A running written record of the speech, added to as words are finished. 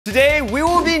Today, we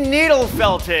will be needle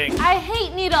felting. I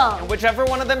hate needles. And whichever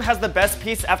one of them has the best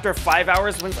piece after 5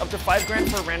 hours wins up to $5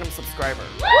 grand for a random subscriber.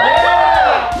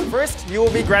 Yeah! First, you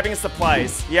will be grabbing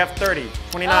supplies. You have 30,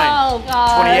 29, oh,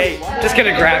 God. 28. Just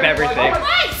gonna grab everything.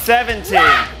 17.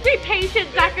 Be patient,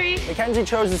 Zachary. Mackenzie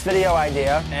chose this video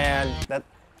idea, and that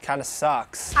kind of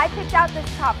sucks. I picked out this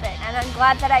topic, and I'm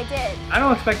glad that I did. I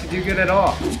don't expect to do good at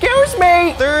all. Excuse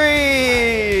me!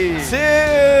 3, 2,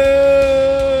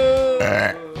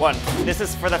 1. This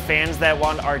is for the fans that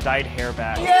want our dyed hair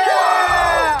back.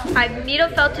 Yeah! I've needle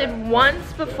felted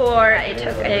once before. It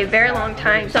took a very long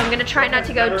time, so I'm gonna try not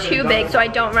to go too big so I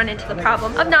don't run into the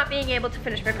problem of not being able to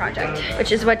finish my project,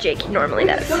 which is what Jake normally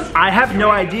does. I have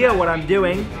no idea what I'm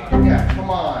doing. Yeah,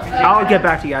 come on. I'll get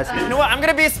back to you guys. You know what? I'm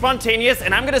gonna be spontaneous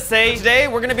and I'm gonna say today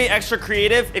we're gonna be extra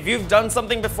creative. If you've done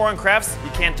something before on crafts, you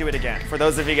can't do it again. For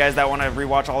those of you guys that want to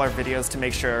rewatch all our videos to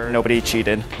make sure nobody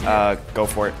cheated, go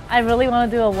for it. I really want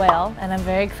to do a whale, and I'm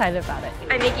very excited about it.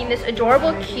 I'm making this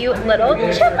adorable, cute little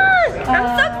chipmunk.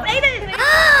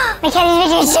 I'm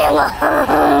so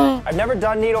excited. I've never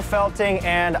done needle felting,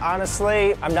 and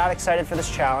honestly, I'm not excited for this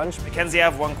challenge. Mackenzie, I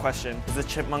have one question. Is the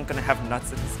chipmunk gonna have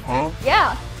nuts in his head?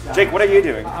 Yeah. Jake, what are you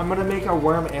doing? I'm gonna make a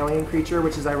worm alien creature,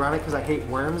 which is ironic because I hate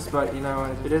worms, but you know,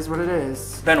 it is what it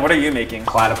is. Ben, what are you making?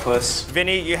 Platypus.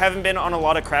 Vinny, you haven't been on a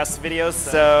lot of crafts videos,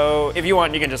 so if you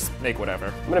want, you can just make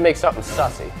whatever. I'm gonna make something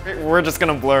sussy. We're just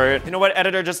gonna blur it. You know what,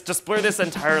 editor, just blur this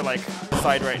entire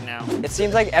side right now. It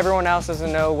seems like everyone else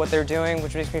doesn't know what they're doing,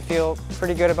 which makes me feel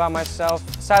pretty good about myself.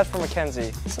 Aside from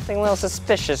Mackenzie, something a little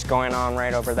suspicious going on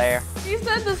right over there. You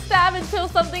said to stab until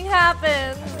something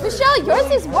happens. Michelle,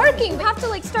 yours is working. You have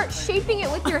to start shaping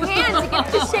it with your hands to get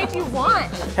the shape you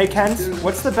want. Hey Ken,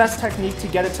 what's the best technique to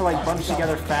get it to bunch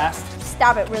together fast?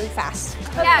 Stab it really fast.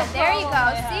 Yeah, there you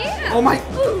go. See? Oh my!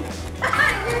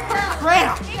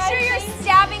 Crap! Make sure you're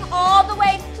stabbing all the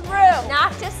way through,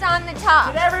 not just on the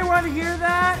top. Did everyone hear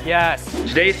that? Yes.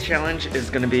 Today's challenge is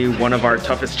gonna be one of our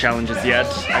toughest challenges yet.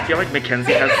 I feel like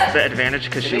Mackenzie has the advantage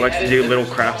because she likes to do little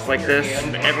crafts like this.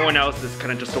 And everyone else is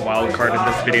kind of just a wild card in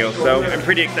this video, so I'm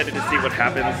pretty excited to see what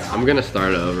happens. I'm gonna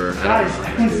start over.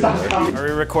 Are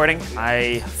we recording?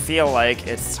 I feel like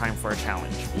it's time for a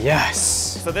challenge. Yes.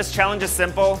 So this challenge is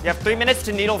simple. You have 3 minutes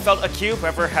to needle felt a cube.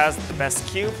 Whoever has the best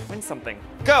cube wins something.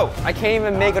 Go! I can't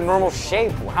even make a normal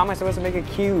shape. How am I supposed to make a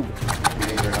cube?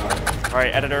 All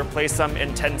right, editor, play some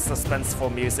intense,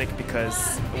 suspenseful music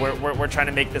because we're trying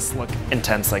to make this look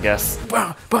intense, I guess.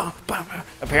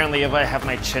 Apparently, if I have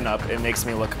my chin up, it makes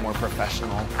me look more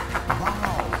professional.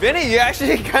 Wow. Vinny, you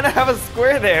actually kind of have a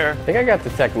square there. I think I got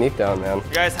the technique down, man. You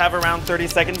guys have around 30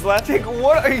 seconds left.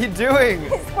 What are you doing?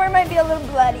 His square might be a little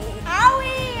bloody.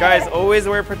 Owie! Guys, always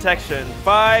wear protection.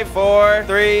 5, 4,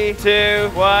 3, 2,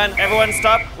 1. Everyone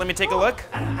stop. Let me take a look.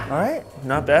 All right,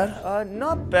 not bad.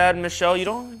 Not bad, Michelle. You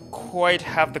don't quite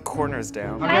have the corners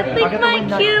down. I think my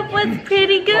cube was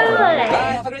pretty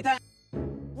good.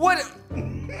 What?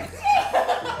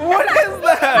 What is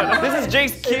that? This is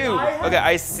Jake's cube. Okay,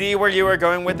 I see where you were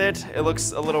going with it. It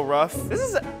looks a little rough. This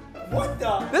is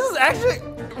actually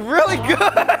really good.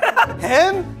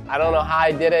 Him? I don't know how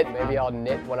I did it. Maybe I'll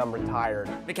knit when I'm retired.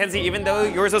 Mackenzie, even though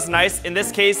yours was nice, in this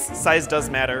case, size does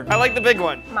matter. I like the big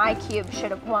one. My cube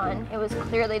should have won. It was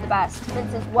clearly the best.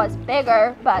 Vince's was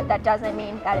bigger, but that doesn't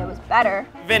mean that it was better.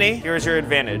 Vinny, here's your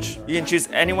advantage. You can choose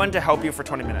anyone to help you for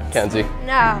 20 minutes. Kenzie.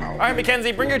 No. All right,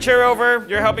 Mackenzie, bring your chair over.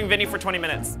 You're helping Vinny for 20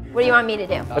 minutes. What do you want me to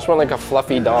do? I just want a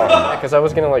fluffy doll. Because I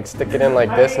was gonna stick it in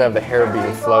like this and have the hair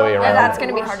being flowy around. Yeah, that's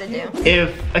gonna be hard to do.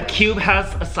 If a cube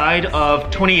has a side of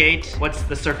 28, what's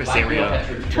the surface area?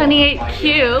 28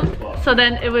 cubed, so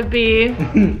then it would be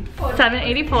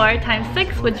 784 times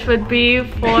 6, which would be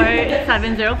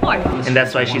 4704. And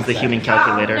that's why she's the human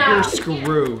calculator. You're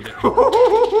screwed.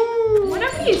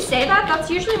 Whenever you say that, that's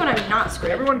usually when I'm not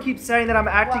screwed. Everyone keeps saying that I'm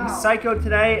acting psycho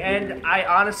today, and I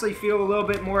honestly feel a little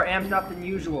bit more amped up than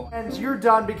usual. And you're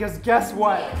done because guess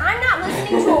what? I'm not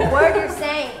listening to a word you're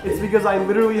saying. It's because I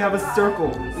literally have a circle.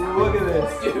 Look at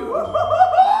this.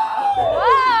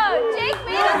 Whoa, Jake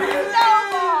made a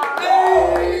snowball.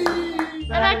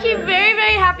 I'm actually very,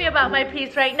 very happy about my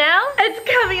piece right now. It's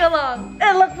coming along.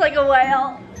 It looks like a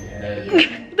whale.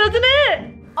 Doesn't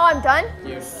it? Oh, I'm done?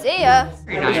 See ya.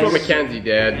 That's what Mackenzie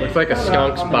did. Looks like a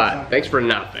skunk's butt. Thanks for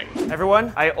nothing.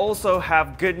 Everyone, I also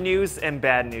have good news and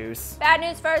bad news. Bad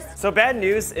news first. So bad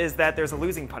news is that there's a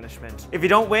losing punishment. If you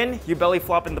don't win, you belly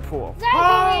flop in the pool.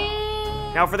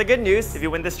 Now for the good news, if you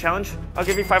win this challenge, I'll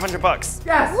give you 500 bucks.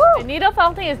 Yes! The needle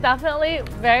felting is definitely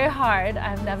very hard.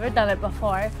 I've never done it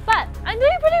before, but I'm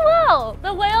doing pretty well.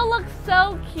 The whale looks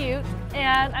so cute.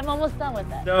 and I'm almost done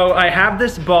with it. So I have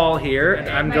this ball here, and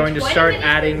I'm going to start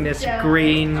adding this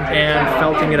green and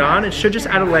felting it on. It should just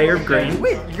add a layer of green.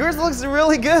 Wait, yours looks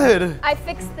really good. I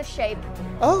fixed the shape.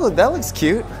 Oh, that looks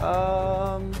cute.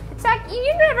 Zach,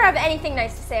 you never have anything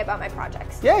nice to say about my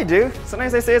projects. Yeah, I do.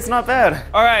 Sometimes I say it's not bad.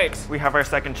 All right, we have our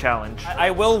second challenge. I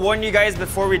will warn you guys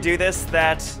before we do this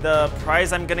that the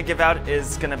prize I'm gonna give out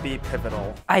is gonna be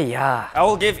pivotal. Ayah. I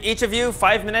will give each of you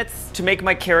 5 minutes to make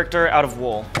my character out of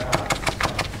wool.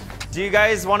 Do you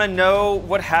guys want to know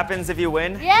what happens if you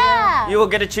win? Yeah. You will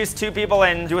get to choose 2 people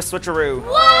and do a switcheroo.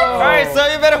 What? All right, so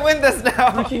you better win this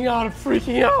now. Freaking out, I'm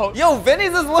freaking out. Yo,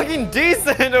 Vinny's is looking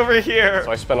decent over here.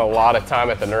 So I spent a lot of time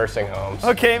at the nursing homes.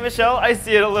 Okay, Michelle, I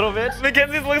see it a little bit.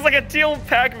 Mackenzie's looks like a teal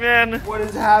Pac-Man. What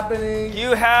is happening?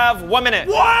 You have 1 minute.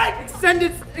 What? Extend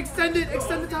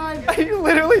the time. You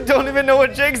literally don't even know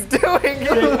what Jake's doing.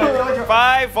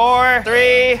 5, 4,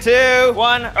 3, 2,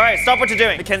 1. All right, stop what you're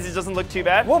doing. Mackenzie doesn't look too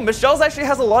bad. Whoa, Michelle's actually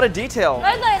has a lot of detail.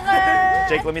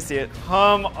 Jake, let me see it.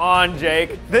 Come on,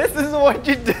 Jake. This is what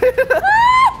you did.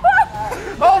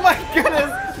 Oh my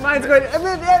goodness. Mine's going.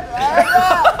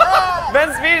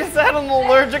 Ben Speed just had an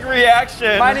allergic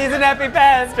reaction. Mine needs an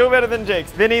EpiPen. Still better than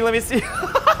Jake's. Vinny, let me see.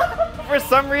 For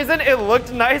some reason, it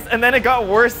looked nice, and then it got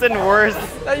worse and worse.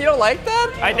 You don't like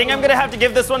that? I think I'm gonna have to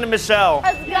give this one to Michelle.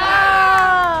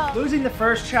 Let's go. Losing the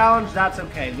first challenge, that's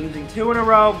okay. Losing 2 in a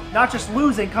row, not just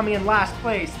losing, coming in last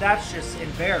place, that's just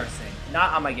embarrassing.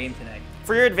 Not on my game today.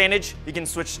 For your advantage, you can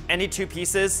switch any 2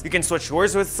 pieces. You can switch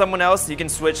yours with someone else. You can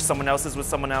switch someone else's with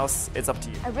someone else. It's up to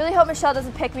you. I really hope Michelle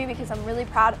doesn't pick me because I'm really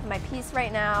proud of my piece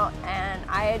right now and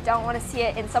I don't want to see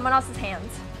it in someone else's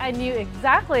hands. I knew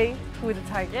exactly who to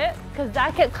target because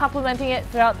Zach kept complimenting it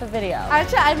throughout the video.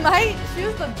 Actually, I might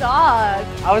choose the dog.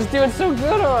 I was doing so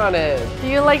good on it. Do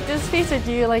you like this piece or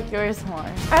do you like yours more?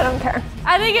 I don't care.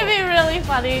 I think it'd be really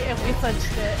funny if we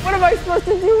switched it. What am I supposed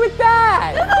to do with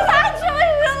that? This is actually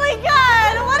really good.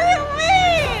 What do you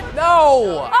mean?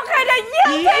 No. Okay, then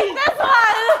you take this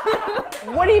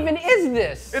one. What even is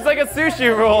this? It's like a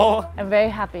sushi roll. I'm very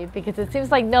happy because it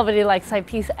seems like nobody likes my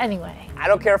piece anyway. I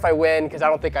don't care if I win because I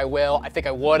don't think I will. I think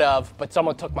I would have, but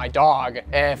someone took my dog.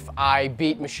 If I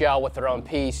beat Michelle with her own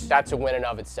piece, that's a win in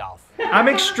of itself. I'm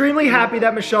extremely happy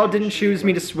that Michelle didn't choose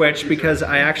me to switch because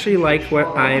I actually like what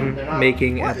I'm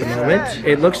making at the moment.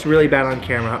 It looks really bad on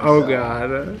camera. Oh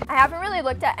God. I haven't really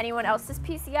looked at anyone else's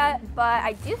piece yet, but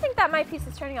I do think that my piece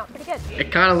is turning out pretty good.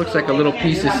 It kind of looks like a little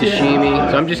piece of sashimi,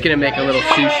 so I'm just gonna make a little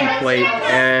sushi plate,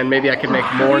 and maybe I can make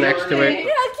more next to it.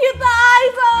 Look how cute the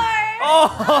eyes are.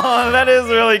 Oh, that is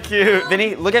really cute.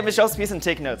 Vinny, look at Michelle's piece and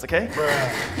take notes, okay?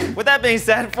 With that being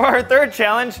said, for our third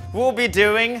challenge, we'll be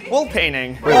doing wool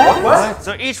painting. Wait, what?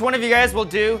 So each one of you guys will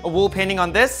do a wool painting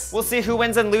on this. We'll see who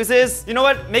wins and loses. You know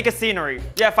what? Make a scenery.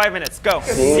 Yeah, 5 minutes. Go.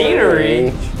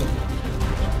 Scenery?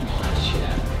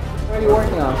 What are you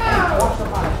working on?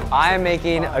 I am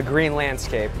making a green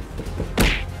landscape.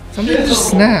 Something just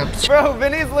snapped. Bro,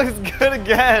 Vinny's looks good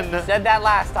again. Said that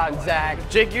last time, Zach.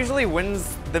 Jake usually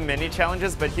wins the mini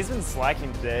challenges, but he's been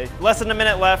slacking today. Less than a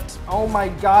minute left. Oh my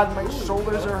God, my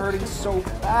shoulders are hurting so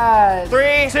bad.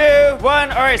 3, 2,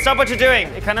 1. All right, stop what you're doing.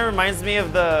 It kind of reminds me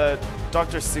of the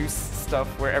Dr. Seuss stuff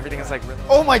where everything is like really...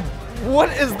 Oh my, what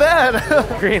is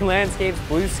that? Green landscapes,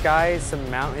 blue skies, some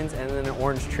mountains, and then an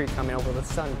orange tree coming over with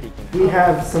the sun peeking. We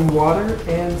have some water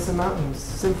and some mountains.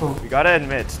 Simple. We gotta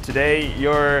admit, today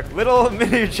your little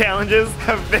mini challenges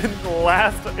have been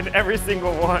last in every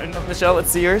single one. Michelle,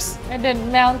 let's see yours. I did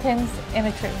mountains and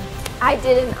a tree. I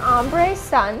did an ombre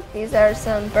sun. These are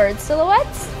some bird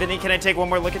silhouettes. Vinny, can I take one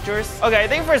more look at yours? Okay, I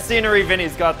think for scenery,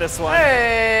 Vinny's got this one.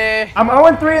 Hey! I'm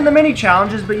 0-3 in the mini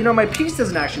challenges, but you know, my piece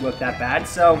doesn't actually look that bad,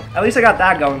 so at least I got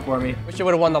that going for me. Wish I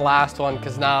would have won the last one,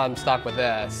 because now I'm stuck with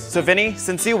this. So Vinny,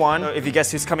 since you won, if you guess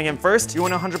who's coming in first, you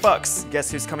win $100. Guess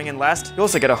who's coming in last, you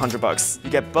also get $100. You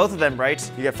get both of them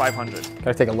right, you get 500. Can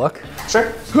I take a look?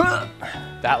 Sure.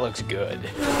 That looks good.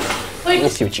 Wait, Let me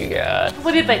see what you got.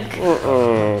 what do you think?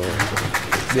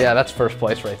 Yeah, that's first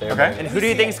place right there. Okay. And who do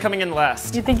you think is coming in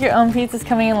last? You think your own piece is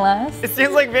coming in last? It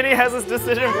seems like Vinny has his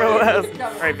decision for last.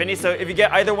 All right, Vinny, so if you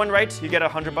get either one right, you get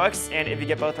 $100, and if you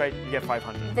get both right, you get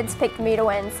 500. Vince picked me to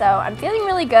win, so I'm feeling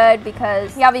really good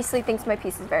because he obviously thinks my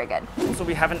piece is very good. Also,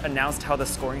 we haven't announced how the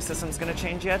scoring system's gonna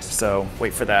change yet, so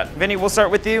wait for that. Vinny, we'll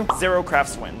start with you. 0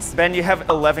 crafts wins. Ben, you have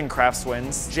 11 crafts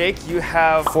wins. Jake, you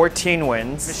have 14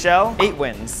 wins. Michelle, 8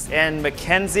 wins. And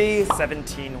Mackenzie,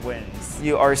 17 wins.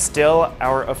 You are still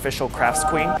our official crafts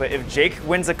queen, but if Jake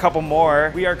wins a couple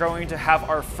more, we are going to have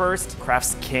our first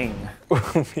crafts king.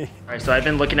 Alright, so I've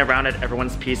been looking around at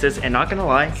everyone's pieces, and not gonna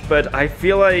lie, but I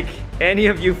feel like any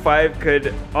of you 5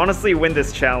 could honestly win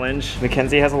this challenge.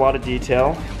 Mackenzie has a lot of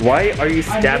detail. Why are you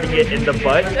stabbing it in the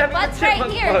butt? The butt's right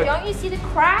here. Don't you see the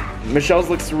crack? Michelle's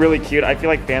looks really cute. I feel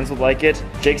like fans would like it.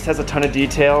 Jake's has a ton of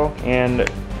detail, and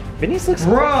Vinny's looks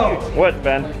Bro! cute. What,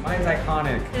 Ben? Mine's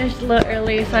iconic. Finished a little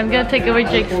early, so I'm gonna take away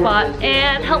Jake's spot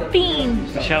and help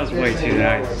Bean. Michelle's way too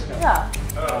nice. Yeah.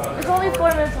 There's only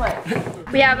 4 minutes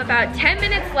left. We have about 10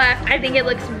 minutes left. I think it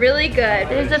looks really good.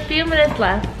 There's a few minutes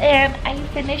left. And I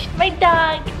finished my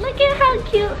dog. Look at how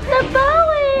cute the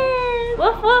bow is.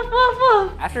 Woof, woof, woof,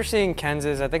 woof. After seeing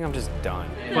Kenz's, I think I'm just done.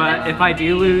 But if I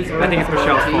do lose, I think it's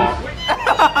Michelle's fault.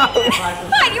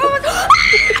 Fine, you almost.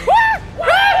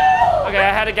 Okay,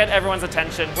 I had to get everyone's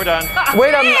attention. We're done.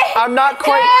 Wait, I'm not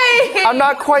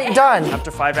quite done.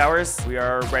 After 5 hours, we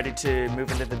are ready to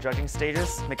move into the judging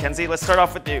stages. Mackenzie, let's start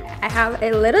off with you. I have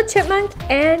a little chipmunk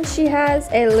and she has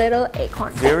a little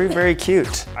acorn. Very, very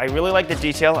cute. I really like the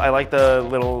detail. I like the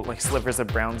little like slivers of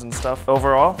browns and stuff.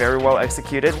 Overall, very well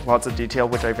executed. Lots of detail,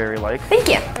 which I very like. Thank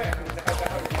you.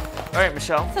 All right,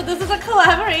 Michelle. So this is a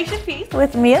collaboration piece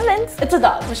with me and Vince. It's a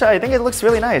dog. Michelle, I think it looks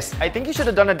really nice. I think you should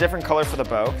have done a different color for the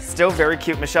bow. Still very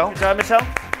cute, Michelle. Good job, Michelle.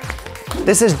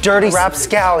 This is Dirty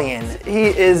Rapscallion. He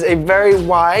is a very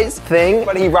wise thing,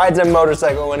 but he rides a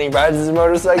motorcycle. When he rides his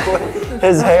motorcycle,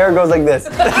 his hair goes like this.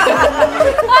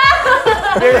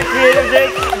 Very creative,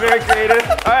 Jake. Very creative.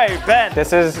 All right, Ben.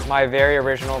 This is my very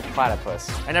original platypus.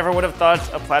 I never would have thought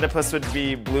a platypus would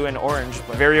be blue and orange,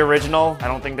 but very original. I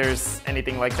don't think there's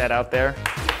anything like that out there.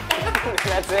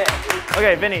 That's it.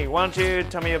 Okay, Vinny, why don't you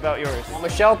tell me about yours? Well,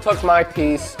 Michelle took my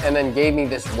piece and then gave me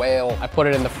this whale. I put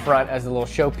it in the front as a little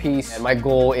showpiece, and my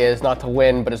goal is not to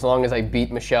win, but as long as I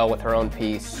beat Michelle with her own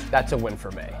piece, that's a win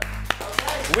for me.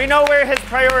 We know where his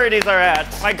priorities are at.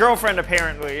 My girlfriend,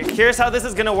 apparently. Here's how this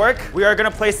is gonna work. We are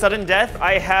gonna play sudden death.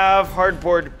 I have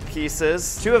hardboard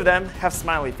pieces. 2 of them have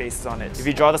smiley faces on it. If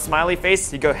you draw the smiley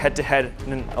face, you go head to head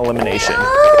in an elimination.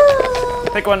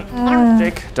 Pick one.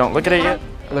 Jake, don't look at it yet.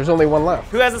 There's only one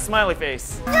left. Who has a smiley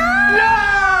face?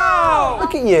 No!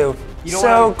 Look at you.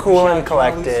 So cool and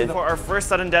collected. For our first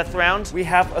sudden death round, we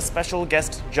have a special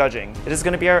guest judging. It is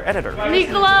gonna be our editor.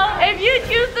 Nicola, if you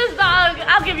choose this dog,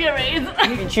 I'll give you a raise.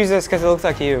 You can choose this because it looks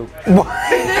like you. Did you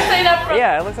say that from?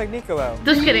 Yeah, it looks like Nicolo.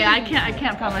 Just kidding, I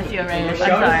can't promise you a raise. I'm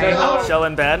sorry. Michelle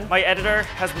and Ben, my editor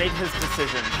has made his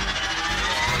decision.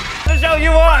 Michelle,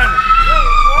 you won!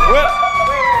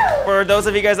 For those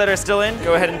of you guys that are still in,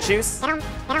 go ahead and choose.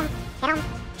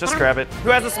 Just grab it. Who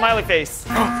has a smiley face?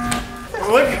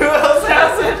 Look who else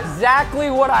has it! Exactly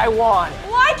what I want.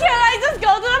 Why can't I just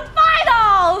go to the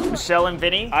finals? Michelle and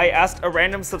Vinny, I asked a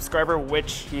random subscriber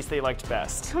which piece they liked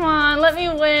best. Come on, let me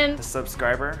win. The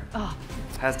subscriber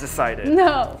has decided.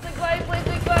 No. Be quiet, please,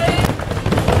 be quiet.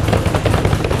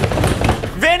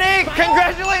 Vinny,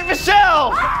 congratulate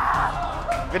Michelle!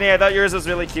 Vinny, I thought yours was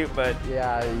really cute, but...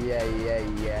 Yeah.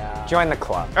 Join the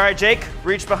club. All right, Jake,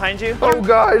 reach behind you. Oh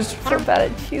gosh. So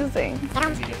bad at choosing.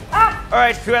 All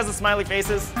right, who has the smiley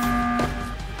faces?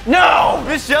 No!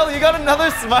 Michelle, you got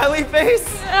another smiley face?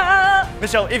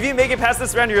 Michelle, if you make it past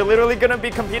this round, you're literally gonna be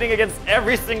competing against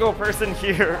every single person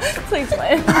here. Please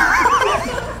win.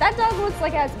 That dog looks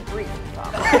like it has breathing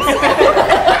problems.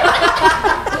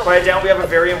 Quiet down, we have a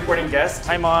very important guest.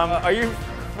 Hi, Mom. Are you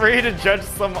free to judge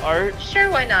some art? Sure,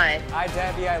 why not? Hi,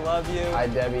 Debbie, I love you. Hi,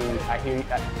 Debbie. I hear you.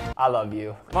 I love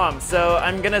you. Mom, so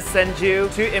I'm gonna send you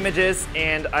 2 images,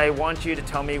 and I want you to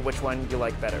tell me which one you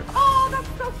like better. Oh, that's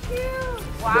so cute.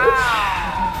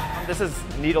 Wow. This is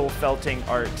needle felting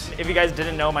art. If you guys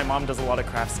didn't know, my mom does a lot of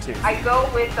crafts too. I go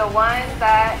with the one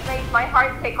that makes my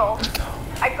heart tickle.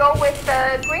 I go with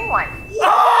the green one.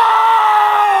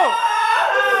 Oh!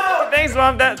 Thanks,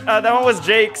 Mom. That one was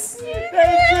Jake's. Thank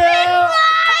you.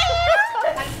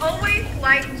 I've always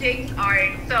liked Jake's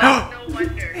art, so no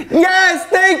wonder. Yes,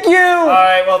 thank you! All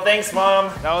right, well, thanks,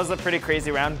 Mom. That was a pretty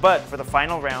crazy round, but for the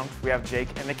final round, we have Jake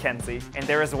and Mackenzie, and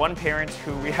there is one parent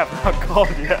who we have not called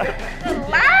yet. The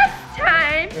last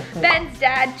time Ben's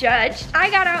dad judged, I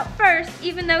got out first,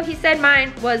 even though he said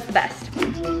mine was the best.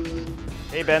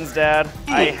 Hey, Ben's dad.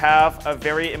 I have a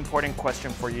very important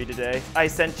question for you today. I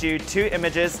sent you 2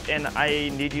 images, and I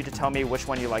need you to tell me which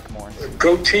one you like more.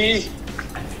 Goatee.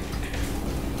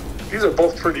 These are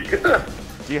both pretty good.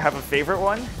 Do you have a favorite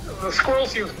one? The squirrel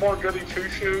seems more goody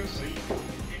two-shoes. You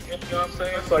know what I'm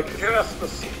saying? It's like, yes, the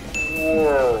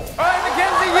squirrel. All right,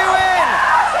 Mackenzie, you win!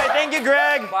 All right, thank you,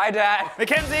 Greg. Bye, Dad.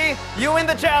 Mackenzie, you win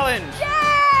the challenge.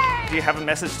 Yay! Do you have a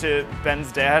message to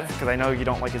Ben's dad? Because I know you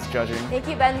don't like his judging. Thank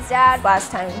you, Ben's dad. Last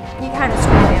time, you kind of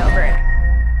screwed me over.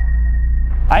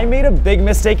 I made a big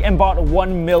mistake and bought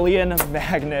 1 million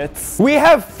magnets. We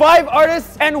have 5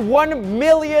 artists and 1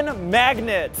 million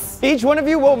magnets. Each one of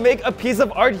you will make a piece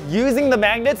of art using the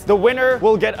magnets. The winner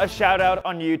will get a shout out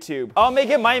on YouTube. I'll make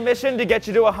it my mission to get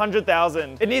you to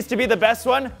 100,000. It needs to be the best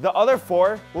one. The other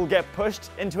 4 will get pushed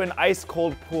into an ice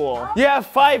cold pool. You have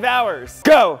 5 hours.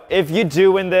 Go! If you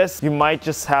do win this, you might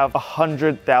just have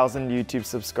 100,000 YouTube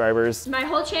subscribers. My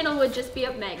whole channel would just be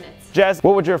of magnets. Jazz,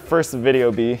 what would your first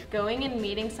video be? Going and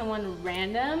meeting someone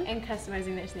random and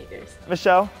customizing their sneakers.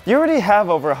 Michelle, you already have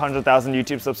over 100,000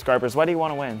 YouTube subscribers. Why do you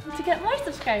want to win? To get more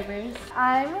subscribers.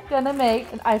 I'm gonna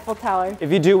make an Eiffel Tower.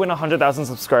 If you do win 100,000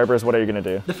 subscribers, what are you gonna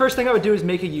do? The first thing I would do is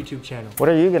make a YouTube channel. What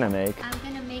are you gonna make? I'm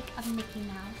gonna make a Mickey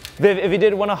Mouse. Viv, if you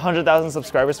did win 100,000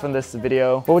 subscribers from this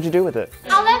video, what would you do with it?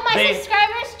 I'll let my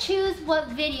subscribers choose what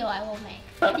video I will make.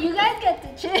 You guys get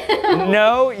to choose.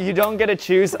 No, you don't get to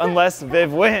choose unless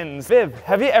Viv wins. Viv,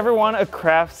 have you ever won a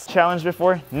crafts challenge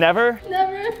before? Never?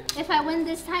 Never. If I win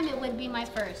this time, it would be my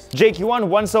first. Jake, you won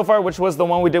 1 so far, which was the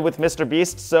one we did with Mr.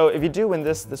 Beast. So if you do win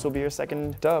this, this will be your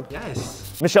second dub.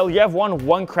 Yes. Michelle, you have won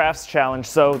 1 crafts challenge,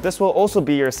 so this will also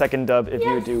be your second dub if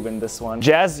you do win this one.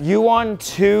 Jazz, you won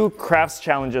 2 crafts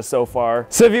challenges so far.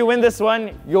 So if you win this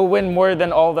one, you'll win more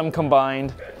than all of them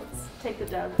combined. Take the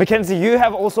dub. Mackenzie, you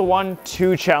have also won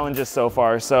 2 challenges so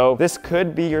far, so this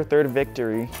could be your 3rd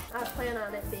victory. I plan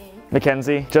on it being.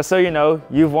 Mackenzie, just so you know,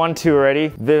 you've won 2 already.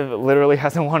 Viv literally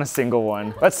hasn't won a single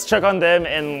one. Let's check on them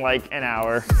in like an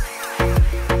hour.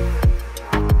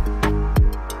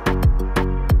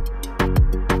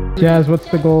 Jazz, what's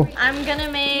the goal? I'm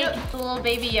gonna make a little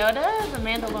baby Yoda, the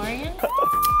Mandalorian.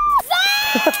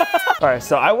 All right,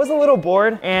 so I was a little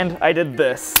bored and I did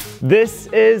this. This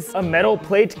is a metal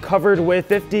plate covered with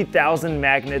 50,000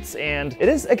 magnets and it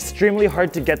is extremely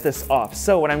hard to get this off.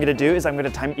 So what I'm gonna do is I'm gonna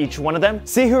time each one of them,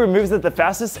 see who removes it the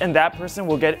fastest, and that person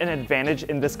will get an advantage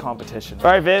in this competition.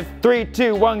 All right, Viv, 3,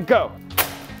 2, 1, go.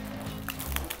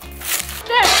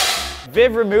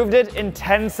 Viv removed it in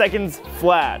 10 seconds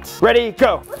flat. Ready,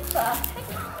 go.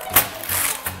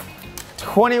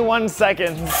 21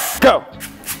 seconds, go.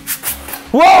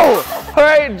 Whoa! All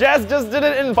right, Jazz just did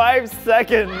it in 5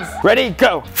 seconds. Ready,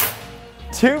 go.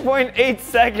 2.8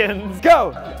 seconds,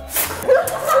 go.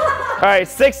 All right,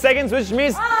 6 seconds, which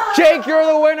means Jake, you're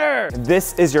the winner.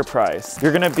 This is your prize.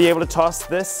 You're gonna be able to toss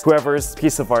this whoever's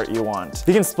piece of art you want.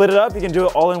 You can split it up, you can do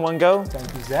it all in one go.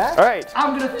 Thank you, Zach. All right.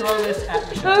 I'm gonna throw this at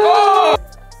Michelle. Oh!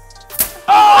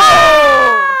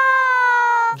 Oh!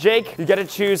 Jake, you gotta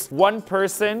choose one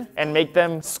person and make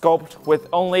them sculpt with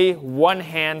only one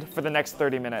hand for the next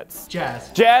 30 minutes.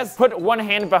 Jazz. Jazz, put one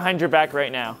hand behind your back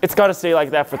right now. It's gotta stay like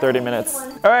that for 30 minutes.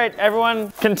 All right,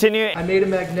 everyone, continue. I made a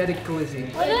magnetic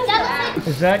glizzy. What is that?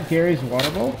 Is that Gary's water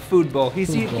bowl? Food bowl.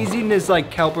 He's eating his like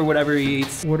kelp or whatever he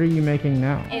eats. What are you making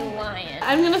now? A lion.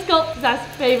 I'm gonna sculpt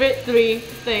Zach's favorite 3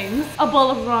 things. A bowl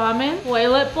of ramen,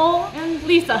 toilet bowl, and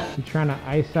Lisa. You trying to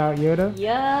ice out Yoda?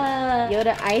 Yeah.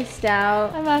 Yoda iced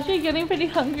out. I'm actually getting pretty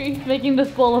hungry making this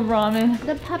bowl of ramen.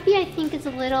 The puppy, I think, is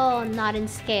a little not in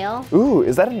scale. Ooh,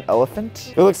 is that an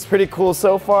elephant? It looks pretty cool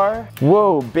so far.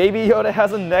 Whoa, Baby Yoda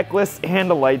has a necklace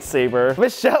and a lightsaber.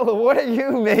 Michelle, what are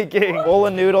you making? Bowl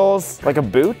of noodles, like a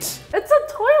boot? It's a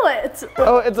toilet.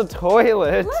 Oh, it's a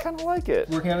toilet. I kind of like it.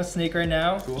 Working on a snake right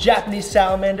now. Japanese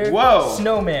salamander. Whoa.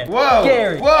 Snowman. Whoa.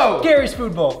 Gary. Whoa. Gary's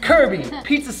food bowl. Kirby.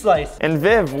 Pizza slice. And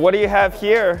Viv, what do you have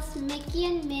here? Mickey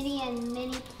and Minnie and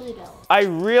Minnie Pluto. I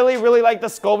really like the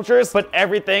sculptures, but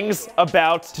everything's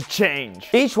about to change.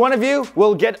 Each one of you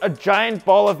will get a giant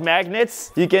ball of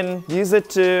magnets. You can use it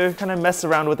to kind of mess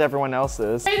around with everyone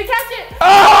else's. Ready to catch it?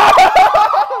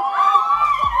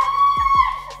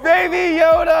 Baby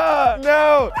Yoda!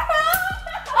 No!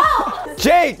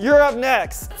 Jake, you're up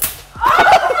next.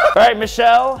 All right,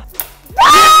 Michelle.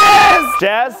 Yes!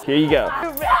 Jazz, here you go.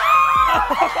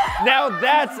 Now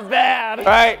that's bad. All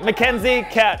right, Mackenzie,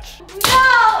 catch.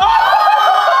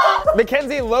 No!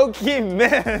 Mackenzie low-key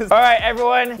missed. All right,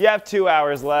 everyone, you have 2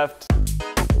 hours left.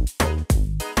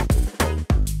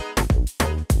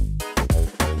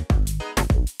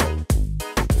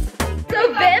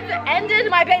 So Viv ended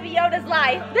my Baby Yoda's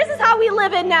life. This is how we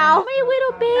live it now. My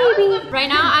little baby. Right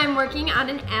now I'm working on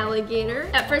an alligator.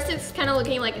 At first it's kind of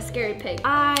looking like a scary pig.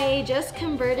 I just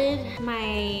converted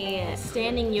my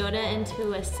standing Yoda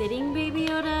into a sitting Baby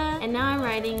Yoda, and now I'm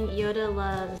writing Yoda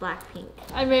loves Blackpink.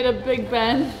 I made a Big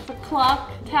Ben, a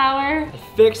clock tower. I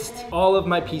fixed all of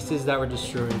my pieces that were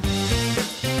destroyed.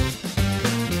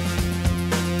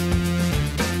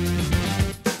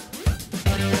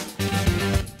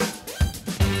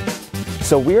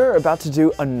 So we're about to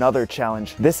do another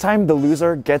challenge. This time the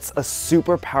loser gets a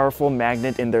super powerful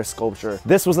magnet in their sculpture.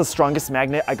 This was the strongest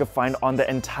magnet I could find on the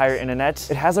entire internet.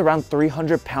 It has around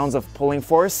 300 pounds of pulling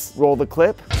force. Roll the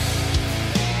clip.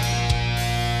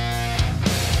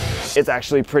 It's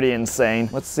actually pretty insane.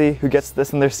 Let's see who gets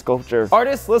this in their sculpture.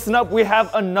 Artists, listen up, we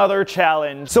have another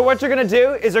challenge. So what you're gonna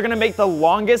do is you're gonna make the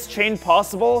longest chain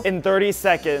possible in 30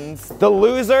 seconds. The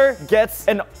loser gets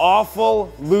an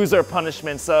awful loser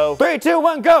punishment. So 3, 2,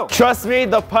 1, go. Trust me,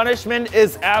 the punishment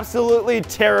is absolutely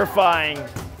terrifying.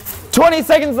 20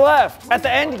 seconds left. At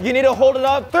the end, you need to hold it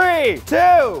up. 3,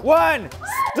 2, 1,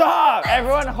 stop.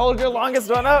 Everyone hold your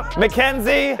longest one up.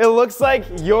 Mackenzie, it looks like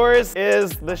yours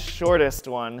is the shortest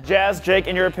one. Jazz, Jake,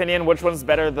 in your opinion, which one's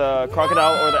better, the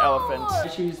crocodile or the elephant? I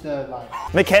choose the lion.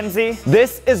 Mackenzie,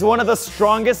 this is one of the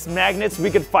strongest magnets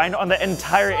we could find on the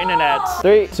entire internet.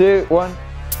 3, 2, 1.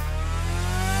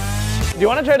 Do you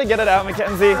want to try to get it out,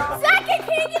 Mackenzie? Zach, I can't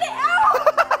get it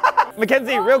out!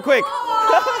 Mackenzie, real quick.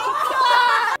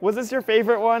 Was this your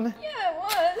favorite one? Yeah, it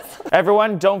was.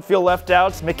 Everyone, don't feel left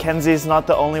out. Mackenzie's not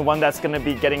the only one that's gonna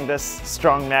be getting this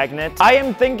strong magnet. I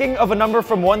am thinking of a number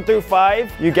from 1 through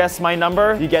 5. You guess my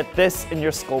number, you get this in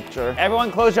your sculpture.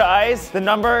 Everyone close your eyes. The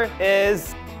number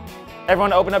is,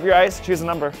 everyone open up your eyes, choose a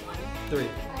number. 3.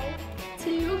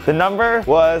 2. The number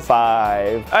was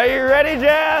 5. Are you ready,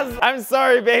 Jazz? I'm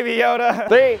sorry, Baby Yoda.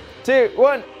 3, 2,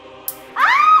 1.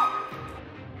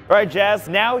 All right, Jazz,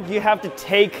 now you have to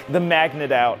take the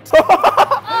magnet out.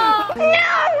 Oh,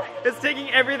 no! It's taking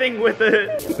everything with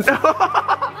it.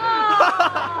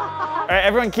 All right,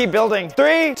 everyone keep building.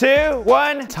 3, 2,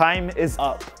 1, time is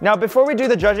up. Now, before we do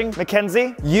the judging,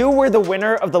 Mackenzie, you were the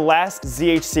winner of the last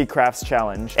ZHC Crafts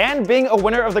Challenge. And being a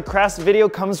winner of the crafts video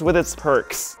comes with its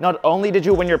perks. Not only did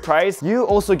you win your prize, you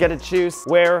also get to choose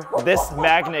where this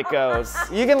magnet goes.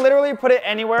 You can literally put it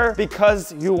anywhere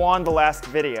because you won the last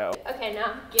video. Okay,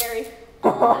 now, Gary.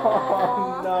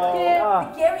 Oh,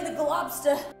 no. Gary the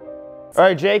Globster. All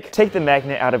right, Jake, take the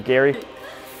magnet out of Gary.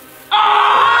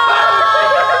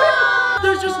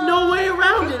 There's just no way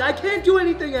around it. I can't do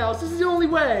anything else. This is the only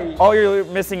way. All you're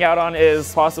missing out on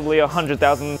is possibly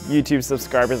 100,000 YouTube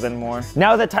subscribers and more.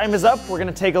 Now that time is up, we're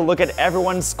gonna take a look at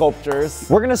everyone's sculptures.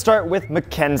 We're gonna start with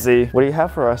Mackenzie. What do you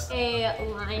have for us? A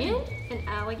lion, an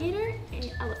alligator, and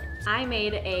an elephant. I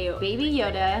made a baby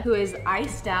Yoda who is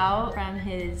iced out from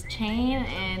his chain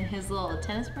and his little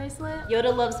tennis bracelet.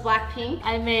 Yoda loves Blackpink.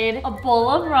 I made a bowl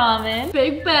of ramen.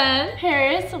 Big Ben,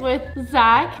 Paris with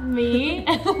Zach, me,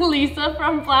 and Lisa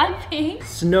from Blackpink.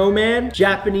 Snowman,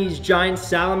 Japanese giant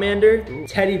salamander,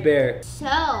 teddy bear.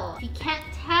 So, you can't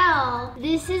tell,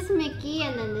 this is Mickey,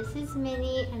 and then this is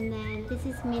Minnie, and then this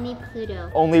is Minnie Pluto.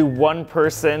 Only one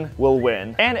person will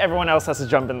win, and everyone else has to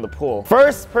jump in the pool.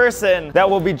 First person that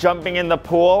will be jumping in the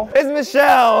pool is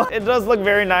Michelle. It does look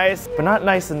very nice, but not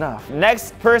nice enough.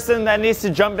 Next person that needs to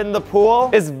jump in the pool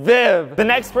is Viv. The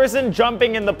next person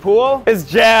jumping in the pool is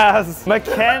Jazz,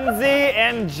 Mackenzie,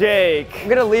 and Jake. I'm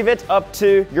gonna leave it up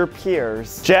to your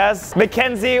peers. Jazz,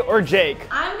 Mackenzie, or Jake?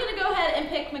 I'm gonna go ahead and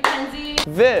pick Mackenzie.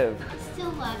 Viv.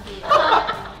 Still love you.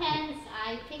 Hence,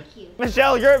 I pick you.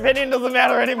 Michelle, your opinion doesn't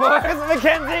matter anymore.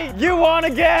 Mackenzie, you won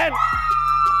again.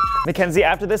 Mackenzie,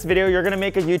 after this video, you're gonna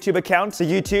make a YouTube account. The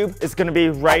YouTube is gonna be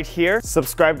right here.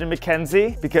 Subscribe to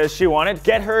Mackenzie because she won it.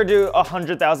 Get her to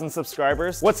 100,000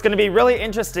 subscribers. What's gonna be really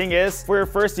interesting is for your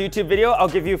first YouTube video, I'll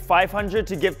give you 500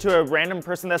 to give to a random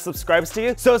person that subscribes to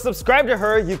you. So subscribe to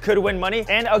her, you could win money,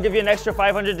 and I'll give you an extra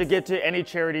 500 to give to any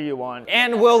charity you want.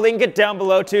 And we'll link it down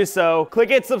below too, so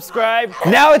click it, subscribe.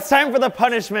 Now it's time for the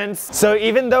punishments. So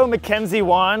even though Mackenzie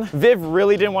won, Viv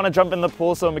really didn't want to jump in the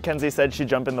pool, so Mackenzie said she'd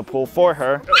jump in the pool for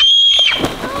her.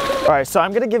 All right, so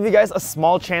I'm gonna give you guys a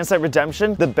small chance at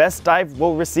redemption. The best dive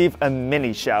will receive a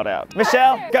mini shout out.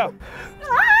 Michelle, go.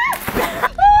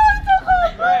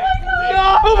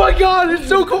 Oh my god, it's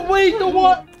so cool. Wait, the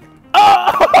what?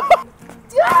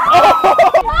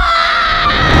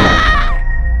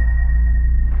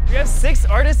 We have 6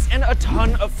 artists and a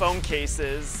ton of phone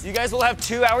cases. You guys will have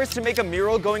 2 hours to make a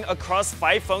mural going across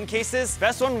 5 phone cases.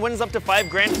 Best one wins up to 5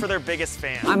 grand for their biggest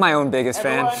fan. I'm my own biggest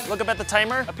fan. Look up at the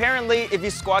timer. Apparently, if you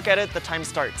squawk at it, the time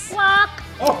starts. Squawk.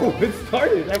 Oh, it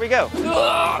started. There we go.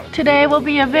 Today will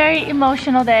be a very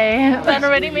emotional day. That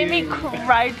already made me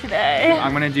cry today.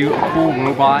 I'm gonna do a cool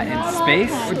robot in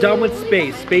space. We're done with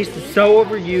space. Space is so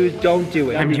overused. Don't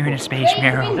do it. I'm doing a space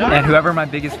mural. And whoever my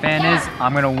biggest fan is,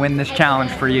 I'm gonna win this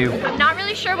challenge for you. I'm not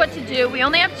really sure what to do. We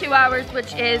only have 2 hours,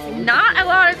 which is not a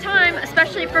lot of time,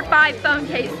 especially for 5 phone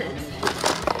cases.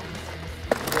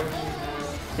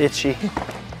 Itchy.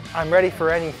 I'm ready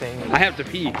for anything. I have to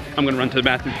pee. I'm gonna run to the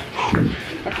bathroom.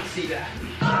 I can see that.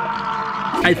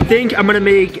 I think I'm gonna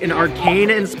make an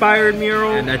Arcane-inspired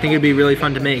mural, and I think it'd be really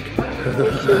fun to make.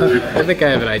 I think I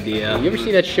have an idea. You ever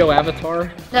see that show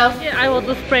Avatar? No. Yeah, I will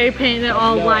just spray paint it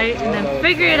all white and then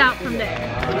figure it out from there.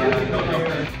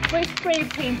 We're spray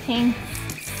painting.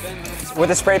 With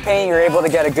the spray paint, you're able to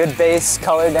get a good base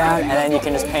color down, and then you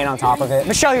can just paint on top of it.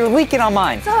 Michelle, you're leaking on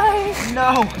mine. Sorry.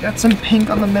 No, got some pink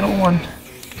on the middle one.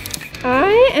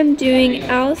 I am doing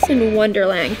Alice in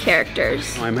Wonderland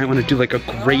characters. I might want to do like a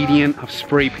gradient of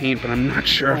spray paint, but I'm not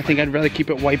sure. I think I'd rather keep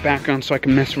it white background so I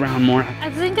can mess around more. I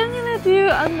think I'm gonna do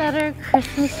another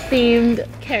Christmas themed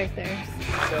characters.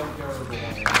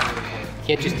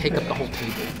 Can't just take up the whole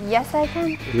table. Yes, I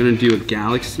can. I'm gonna do a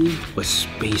galaxy with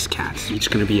space cats.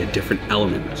 Each gonna be a different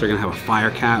element. So we're gonna have a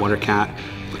fire cat, water cat,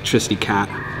 electricity cat.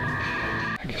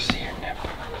 I can see your nipple.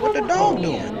 What the dog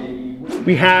doing?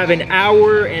 We have an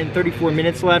hour and 34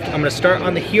 minutes left. I'm gonna start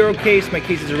on the hero case. My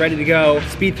cases are ready to go.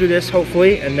 Speed through this,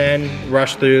 hopefully, and then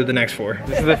rush through the next 4.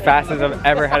 This is the fastest I've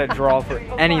ever had to draw for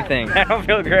anything. I don't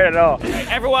feel great at all.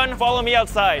 Everyone, follow me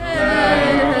outside.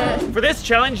 For this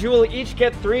challenge, you will each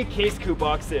get 3 case coup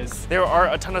boxes. There are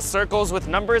a ton of circles with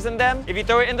numbers in them. If you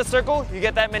throw it in the circle, you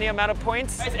get that many amount of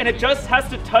points. And it just has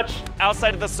to touch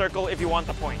outside of the circle if you want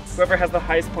the points. Whoever has the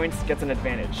highest points gets an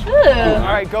advantage. Ooh.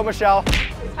 All right, go Michelle.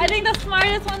 I think the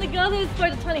smartest one to go to is for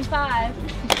the 25.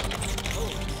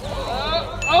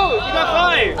 Oh, you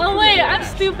got 5. Oh wait, I'm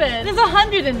stupid. There's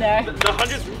 100 in there. The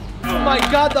 100's... Oh my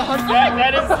God, the 100.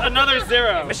 That is another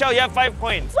 0. Michelle, you have 5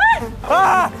 points. What?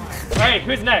 Ah! All right,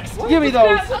 who's next? Give me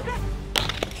those.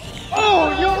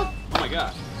 Oh, yo! Oh my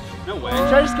God. No way.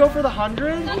 Should I just go for the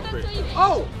 100?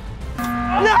 Oh! No!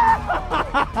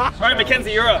 All right,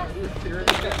 Mackenzie, you're up.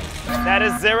 That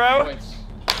is 0.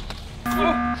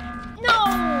 No!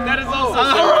 That is also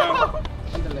 0.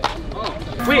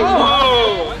 Wait,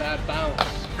 whoa! That bounce.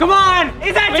 Come on!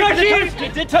 Is that touching?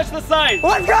 It did touch the side.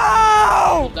 Let's go!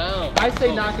 I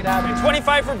say knock it out.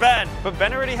 25 for Ben, but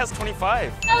Ben already has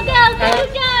 25. Go, you got it!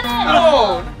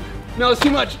 Oh! No, it's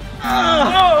too much.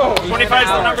 Oh! 25 is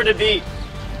the number to beat.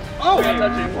 Oh! Oh my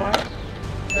God, you got it.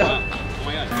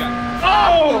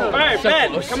 Oh! All right,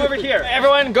 Ben, come over here.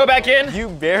 Everyone, go back in. You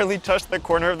barely touched the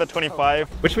corner of the 25.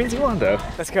 Which means you won, though.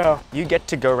 Let's go. You get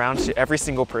to go around to every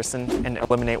single person and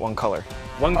eliminate 1 color.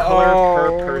 1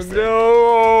 color per person.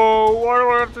 No! Why do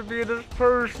I have to be this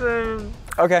person?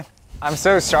 Okay. I'm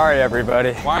so sorry,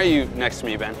 everybody. Why are you next to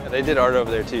me, Ben? They did art over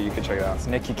there too. You can check it out.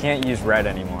 Nick, you can't use red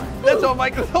anymore. That's all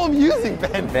I'm using,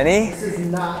 Ben. Vinny?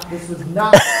 This was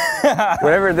not.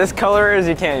 Whatever this color is,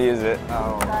 you can't use it.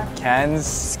 Oh. Ken's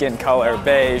skin color,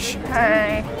 beige.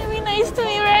 Hi. You'd be nice to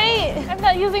me, right? I'm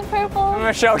not using purple.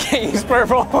 Michelle can't use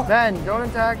purple. Ben, don't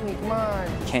attack me, come on.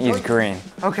 Can't use green.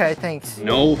 Okay, thanks.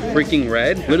 No freaking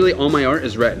red. Literally all my art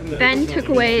is red. Ben took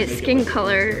away skin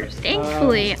colors.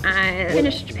 Thankfully, I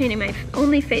finished painting my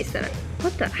only face that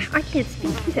what the? I can't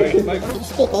speak today. Speak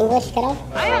English, kiddo?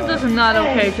 I am just not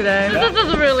okay today. This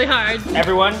is really hard.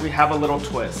 Everyone, we have a little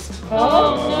twist.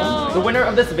 Oh no. The winner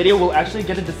of this video will actually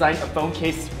get to design a phone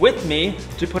case with me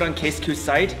to put on Case Q's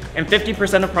site, and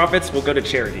 50% of profits will go to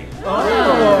charity.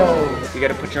 Oh! You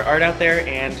gotta put your art out there,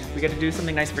 and we gotta do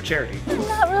something nice for charity. I'm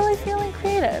not really feeling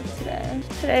creative today.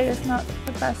 Today is not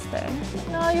the best day.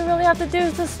 All you really have to do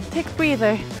is just take a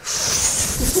breather.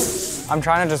 I'm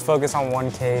trying to just focus on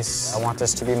 1 case. I want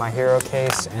this to be my hero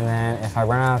case, and then if I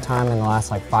run out of time in the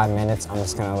last like 5 minutes, I'm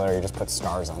just gonna literally just put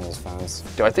stars on these phones.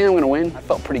 Do I think I'm gonna win? I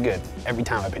felt pretty good every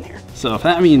time I've been here. So if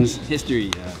that means history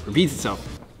repeats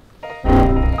itself.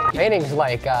 Painting's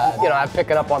like, I'm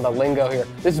picking up on the lingo here.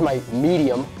 This is my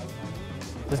medium.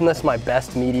 Isn't this my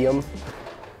best medium?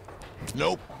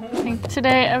 Nope. I think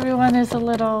today everyone is a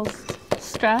little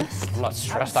stressed. I'm not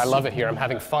stressed. I love it here. I'm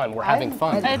having fun. We're having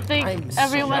fun. I think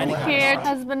everyone here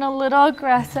has been a little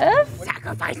aggressive.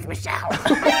 Sacrifice Michelle.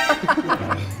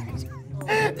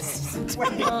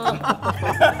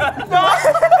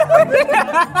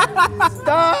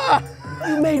 Stop!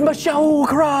 You made Michelle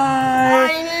cry!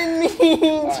 I didn't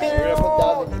mean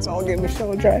to. Let's all give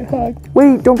Michelle a giant hug.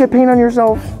 Wait, don't get paint on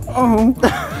yourself. Oh.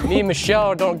 Me and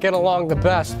Michelle don't get along the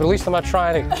best, but at least I'm not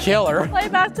trying to kill her. Play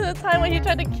back to the time when you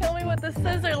tried to kill me with the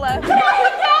scissor left.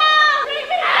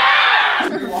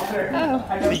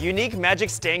 The unique magic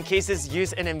stand cases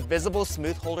use an invisible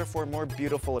smooth holder for a more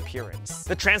beautiful appearance.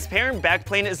 The transparent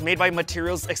backplane is made by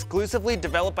materials exclusively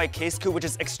developed by Case Q, which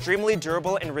is extremely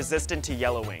durable and resistant to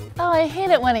yellowing. Oh, I hate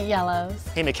it when it yellows.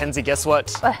 Hey Mackenzie, guess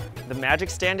what? What? The magic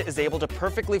stand is able to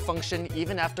perfectly function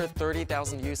even after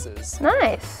 30,000 uses.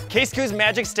 Nice. Case Q's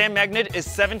magic stand magnet is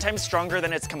 7 times stronger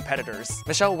than its competitors.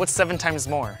 Michelle, what's 7 times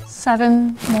more?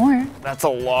 7 more. That's a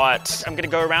lot. I'm gonna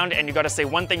go around and you gotta say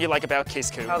one thing you like about Case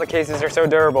Q. Oh, the cases are so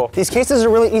durable. terrible. These cases are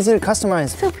really easy to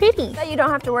customize. So pretty. That you don't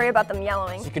have to worry about them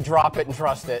yellowing. You can drop it and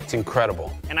trust it. It's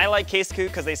incredible. And I like Case-Ku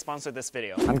because they sponsored this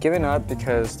video. I'm giving up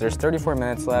because there's 34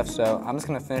 minutes left, so I'm just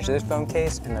gonna finish this phone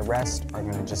case and the rest are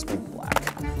gonna just be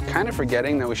black. Kind of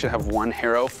forgetting that we should have one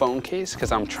hero phone case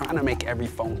because I'm trying to make every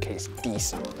phone case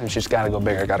decent. And it's just gotta go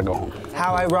bigger, gotta go home.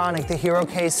 How ironic, the hero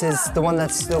case is the one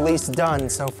that's the least done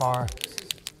so far.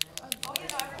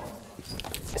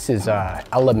 This is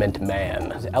Element Man,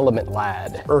 this is Element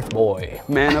Lad, Earth Boy.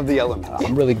 Man of the element.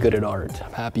 I'm really good at art.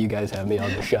 I'm happy you guys have me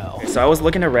on the show. So I was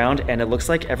looking around and it looks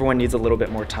like everyone needs a little bit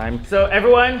more time. So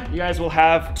everyone, you guys will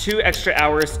have 2 extra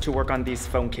hours to work on these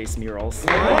phone case murals.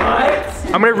 What?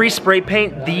 I'm gonna respray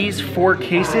paint these 4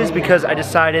 cases because I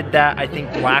decided that I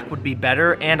think black would be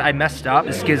better and I messed up.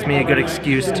 This gives me a good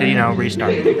excuse to, you know,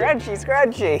 restart. Scrunchy,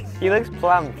 scrunchy. He looks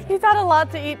plump. He's had a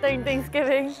lot to eat during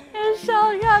Thanksgiving. His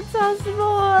shell got so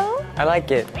small. I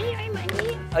like it.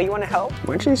 Oh, you want to help?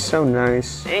 Wendy's so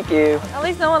nice. Thank you. At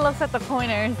least no one looks at the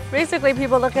pointers. Basically,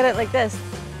 people look at it like this.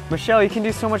 Michelle, you can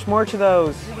do so much more to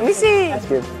those. Let me see. That's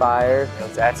good fire.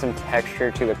 Let's add some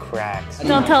texture to the cracks.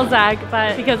 Don't tell Zach,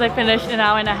 but because I finished an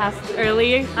hour and a half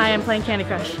early, I am playing Candy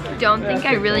Crush. Don't think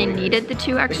I really needed the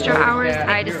 2 extra hours.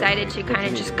 I decided to kind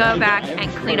of just go back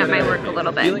and clean up my work a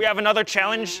little bit. We have another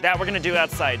challenge that we're gonna do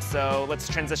outside, so let's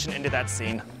transition into that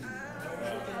scene.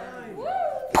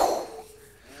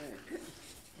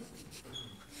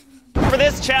 For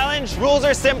this challenge, rules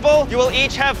are simple. You will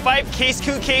each have 5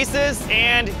 Case-Ku cases,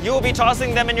 and you will be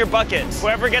tossing them in your bucket.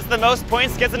 Whoever gets the most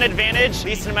points gets an advantage,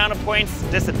 least amount of points,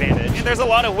 disadvantage. And there's a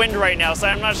lot of wind right now, so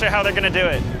I'm not sure how they're gonna do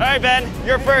it. All right, Ben,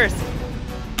 you're first.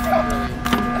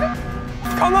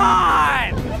 Come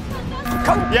on!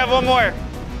 You have 1 more.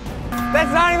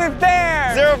 That's not even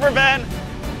fair! 0 for Ben.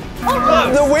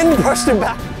 Oh, the wind pushed him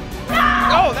back.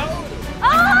 Oh, that was...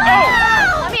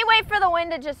 Let me wait for the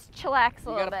wind to just chillax a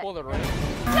little bit. Pull the ring.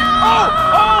 Oh!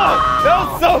 That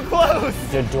was so close!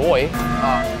 The doy.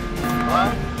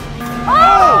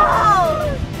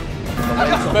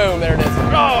 Boom, there it is.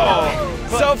 Oh!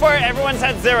 So far, everyone's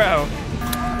had 0.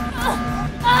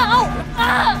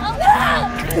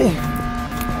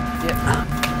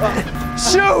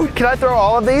 Shoot! Can I throw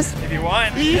all of these? If you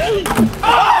want.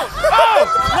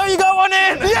 Oh! No, you got 1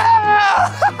 in!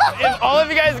 Yeah! If all of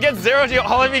you guys get 0, do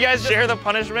all of you guys share the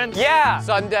punishment? Yeah!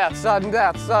 Sudden death, sudden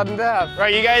death, sudden death.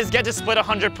 Right, you guys get to split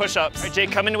 100 push-ups. All right,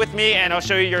 Jake, come in with me and I'll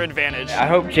show you your advantage. I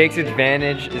hope Jake's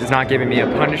advantage is not giving me a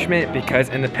punishment because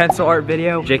in the pencil art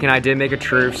video, Jake and I did make a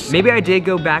truce. Maybe I did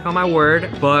go back on my word,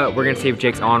 but we're gonna see if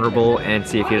Jake's honorable and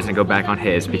see if he doesn't go back on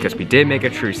his because we did make a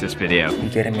truce this video. You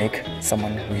gotta make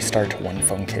someone restart 1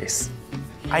 phone case.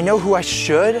 I know who I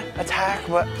should attack,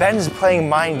 but Ben's playing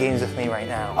mind games with me right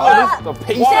now. Oh, this is the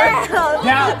pace.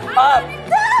 Down, up!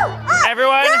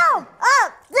 Everyone, Down,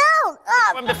 up!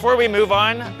 and before we move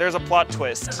on, there's a plot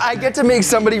twist. I get to make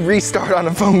somebody restart on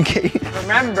a phone case.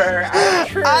 Remember,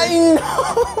 I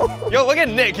know! Yo, look at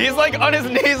Nick. He's like on his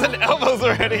knees and elbows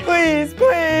already. please,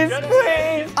 please,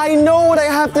 please! I know what I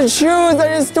have to choose,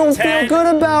 I just don't 10, feel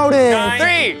good about it. 9,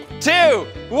 3, 2,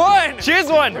 1. Choose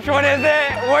one. Which one is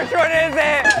it? Which one is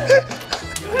it?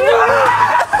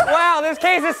 Wow, this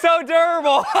case is so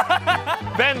durable.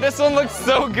 Ben, this one looks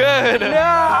so good.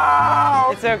 No!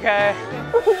 It's okay.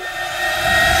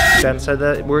 Ben said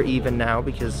that we're even now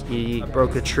because he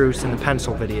broke a truce in the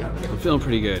pencil video. I'm feeling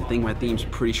pretty good. I think my theme's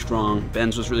pretty strong.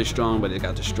 Ben's was really strong, but it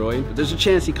got destroyed. But there's a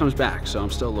chance he comes back, so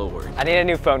I'm still a little worried. I need a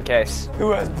new phone case.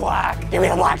 Who has black? Give me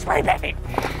the black spray, baby.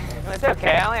 It's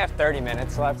okay, I only have 30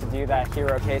 minutes left to do that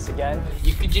hero case again.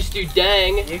 You could just do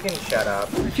dang. You can shut up.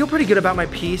 I feel pretty good about my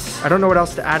piece. I don't know what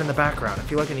else to add in the background. I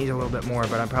feel like I need a little bit more,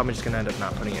 but I'm probably just gonna end up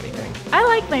not putting anything. I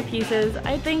like my pieces.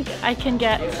 I think I can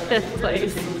get 5th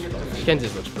place.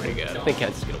 Kenzie's looks pretty good. I think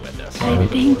Kenzie's gonna win this. I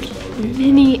think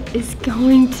Vinny is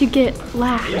going to get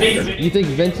last. You think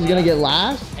Vince is gonna get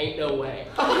last? Ain't no way.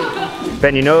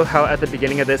 Ben, you know how at the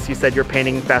beginning of this you said you're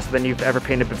painting faster than you've ever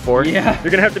painted before? Yeah. You're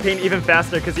gonna have to paint even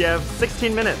faster because you have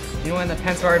 16 minutes. You know, in the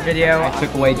pencil art video, I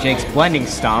took away Jake's blending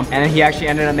stump, and then he actually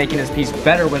ended up making his piece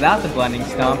better without the blending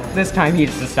stump. This time he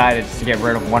just decided to get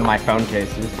rid of one of my phone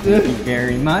cases. Thank you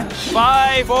very much.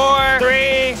 5, 4,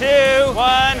 3, 2,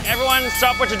 1. Everyone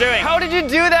stop what you're doing. How did you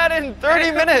do that in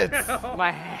 30 minutes?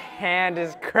 My hand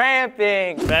is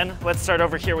cramping. Ben, let's start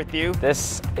over here with you.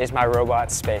 This is my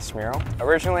robot space mural.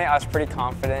 Originally, I was pretty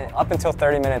confident up until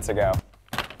 30 minutes ago.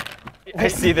 I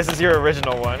see, this is your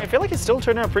original one. I feel like it's still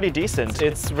turned out pretty decent.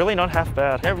 It's really not half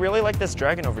bad. I really like this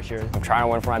dragon over here. I'm trying to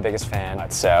win for my biggest fan,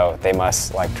 so they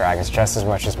must like dragons just as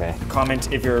much as me.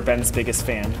 Comment if you're Ben's biggest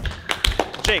fan.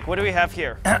 Jake, what do we have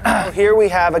here? Here we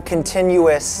have a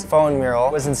continuous phone mural.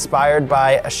 It was inspired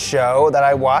by a show that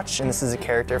I watched, and this is a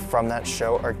character from that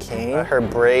show, Arcane. Her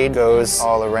braid goes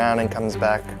all around and comes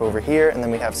back over here, and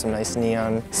then we have some nice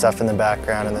neon stuff in the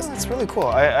background. And this. It's really cool.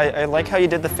 I like how you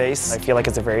did the face. I feel like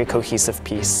it's a very cohesive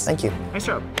piece. Thank you. Nice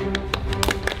job.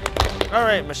 All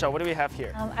right, Michelle, what do we have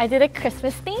here? I did a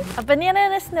Christmas theme, a banana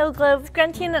and a snow globe,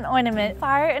 scrunchie and an ornament,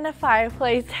 fire in a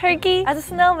fireplace, turkey as a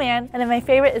snowman, and then my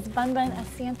favorite is Bun Bun as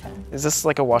Santa. Is this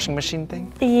like a washing machine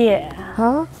thing? Yeah.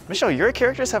 Huh? Michelle, your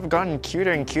characters have gotten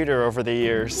cuter and cuter over the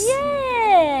years.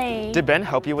 Yay! Did Ben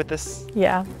help you with this?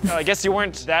 Yeah. No, I guess you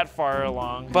weren't that far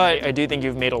along, but I do think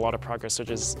you've made a lot of progress,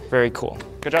 which is very cool.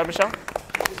 Good job, Michelle.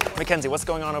 Mackenzie, what's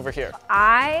going on over here?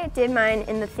 I did mine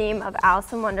in the theme of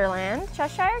Alice in Wonderland,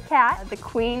 Cheshire Cat, the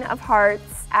Queen of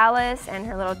Hearts, Alice and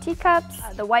her little teacups,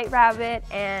 the White Rabbit,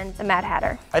 and the Mad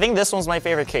Hatter. I think this one's my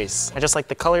favorite case. I just like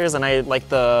the colors and I like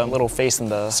the little face in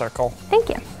the circle. Thank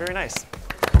you. Very nice.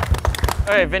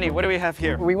 All right, Vinny, what do we have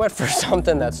here? We went for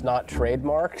something that's not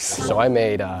trademarks. So I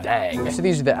made dang. So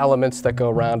these are the elements that go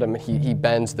around him. He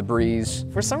bends the breeze.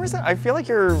 For some reason, I feel like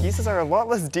your pieces are a lot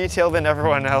less detailed than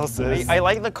everyone else's. I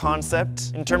like the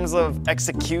concept in terms of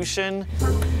execution.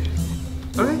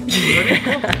 Okay,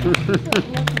 cool.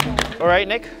 All right,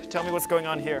 Nick, tell me what's going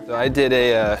on here. So I did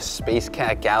a Space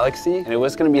Cat Galaxy, and it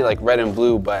was gonna be like red and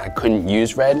blue, but I couldn't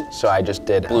use red, so I just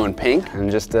did blue and pink,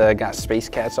 and just got Space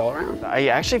Cats all around. I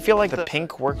actually feel like the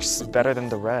pink works better than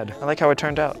the red. I like how it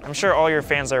turned out. I'm sure all your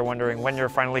fans are wondering when you're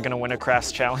finally gonna win a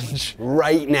crafts challenge.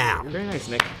 Right now. Very nice,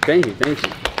 Nick. Thank you, thank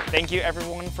you. Thank you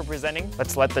everyone for presenting.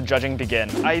 Let's let the judging begin.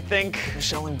 I think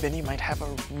Michelle and Vinny might have a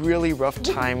really rough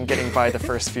time getting by the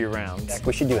first few rounds.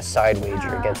 We should do a side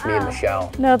wager against me and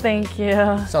Michelle. No, thank you.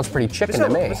 Sounds pretty chicken to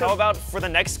me. How about for the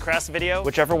next crafts video,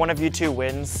 whichever one of you two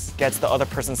wins gets the other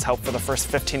person's help for the first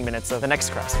 15 minutes of the next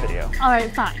crafts video. All right,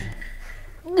 fine.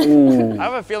 I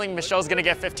have a feeling Michelle's gonna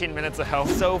get 15 minutes of help.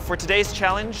 So for today's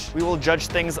challenge, we will judge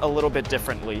things a little bit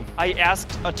differently. I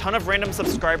asked a ton of random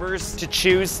subscribers to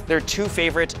choose their 2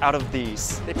 favorite out of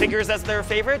these. They pick yours as their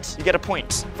favorite, you get a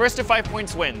point. First to 5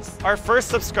 points wins. Our first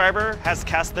subscriber has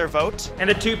cast their vote. And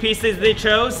the 2 pieces they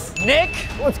chose, Nick.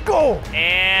 Let's go.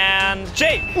 And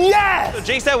Jake. Yes! So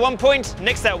Jake's at 1 point,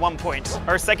 Nick's at 1 point.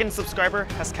 Our second subscriber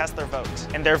has cast their vote.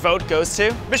 And their vote goes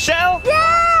to Michelle.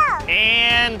 Yeah!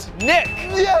 And Nick.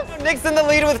 Yes! Nick's in the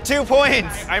lead with 2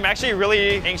 points. I'm actually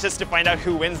really anxious to find out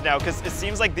who wins now because it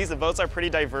seems like these votes are pretty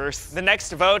diverse. The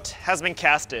next vote has been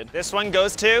casted. This one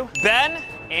goes to Ben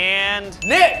and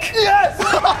Nick. Yes!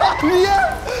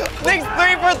 Yes! Nick's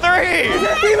 3 for 3. Is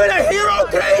there even a hero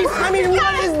case? I mean,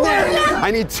 what is this?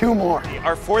 I need 2 more.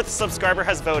 Our 4th subscriber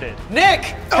has voted.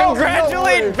 Nick,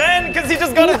 congratulate Ben because he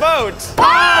just got a vote.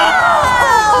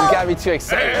 You got me too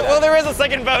excited. Well, there is a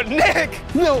second vote. Nick.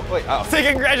 No, wait, oh. Say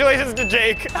congratulations to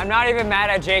Jake. I'm not even mad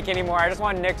at Jake anymore. I just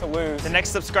want Nick to lose. The next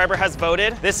subscriber has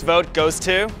voted. This vote goes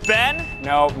to Ben.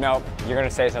 Nope. You're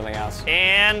gonna say something else.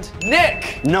 And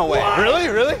Nick. No way. What?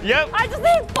 Really? Yep. I just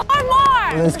need 4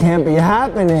 more. This can't be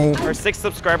happening. Our 6th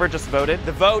subscriber just voted.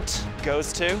 The vote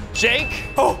goes to Jake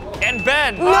and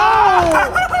Ben. No!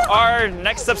 Our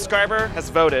next subscriber has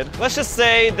voted. Let's just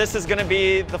say this is gonna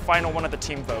be the final one of the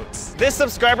team votes. This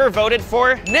subscriber voted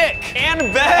for Nick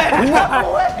and Ben.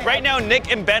 No way. Right now,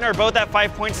 Nick and Ben are both at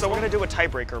 5 points, so we're gonna do a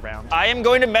tiebreaker round. I am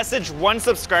going to message one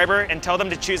subscriber and tell them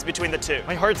to choose between the 2.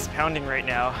 My heart's pounding right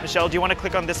now. Michelle, do you wanna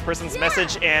click on this person's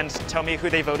message and tell me who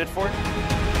they voted for?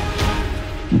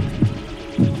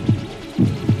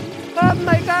 Oh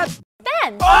my God.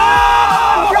 Ben.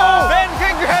 Oh! Ben,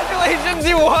 congratulations,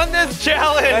 you won this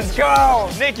challenge. Let's go.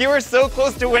 Nick, you were so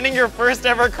close to winning your first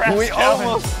ever craft challenge.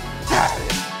 Almost.